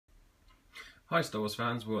Hi Star Wars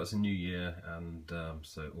fans, well it's a new year and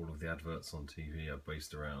so all of the adverts on TV are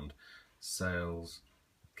based around sales,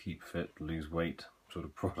 keep fit, lose weight sort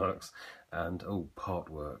of products and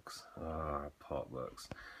partworks. Partworks.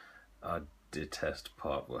 I detest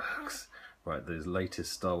partworks. Right, the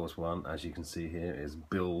latest Star Wars one, as you can see here, is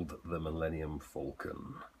Build the Millennium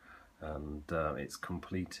Falcon, and it's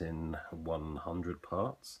complete in 100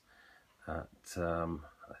 parts at I'm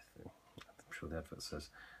sure the advert says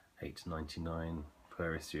 $8.99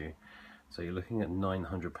 per issue, so you're looking at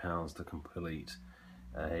 £900 to complete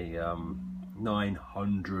a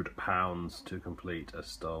 £900 to complete a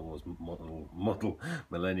Star Wars model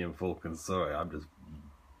Millennium Falcon. Sorry, I'm just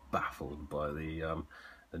baffled by the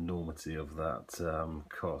enormity of that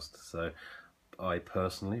cost. So I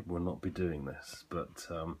personally will not be doing this, but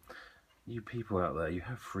you people out there, you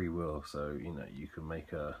have free will, so you know you can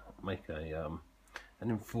make an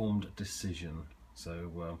informed decision.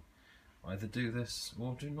 So either do this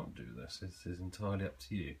or do not do this. It is entirely up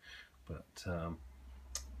to you. But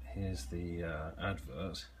here's the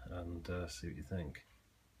advert, and see what you think.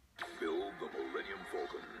 Build the Millennium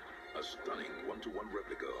Falcon, a stunning one-to-one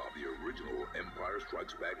replica of the original Empire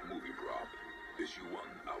Strikes Back movie prop. Issue 1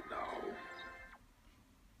 out now.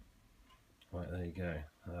 Right, there you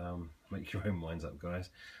go. Make your own minds up,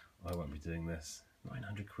 guys. I won't be doing this.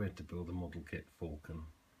 900 quid to build a model kit Falcon.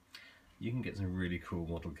 You can get some really cool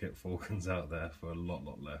model kit Falcons out there for a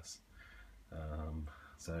lot less.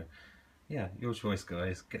 So yeah, your choice,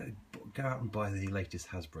 guys. Go out and buy the latest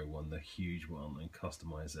Hasbro one, the huge one, and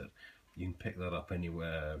customize it. You can pick that up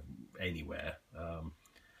anywhere.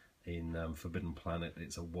 In Forbidden Planet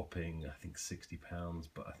it's a whopping, I think, £60,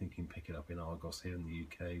 but I think you can pick it up in Argos here in the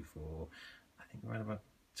UK for, I think, around about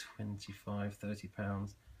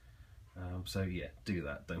 £25–30. So yeah, do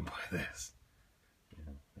that, don't buy this.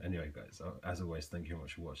 Yeah. Anyway guys, as always, thank you very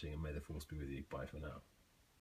much for watching, and may the force be with you. Bye for now.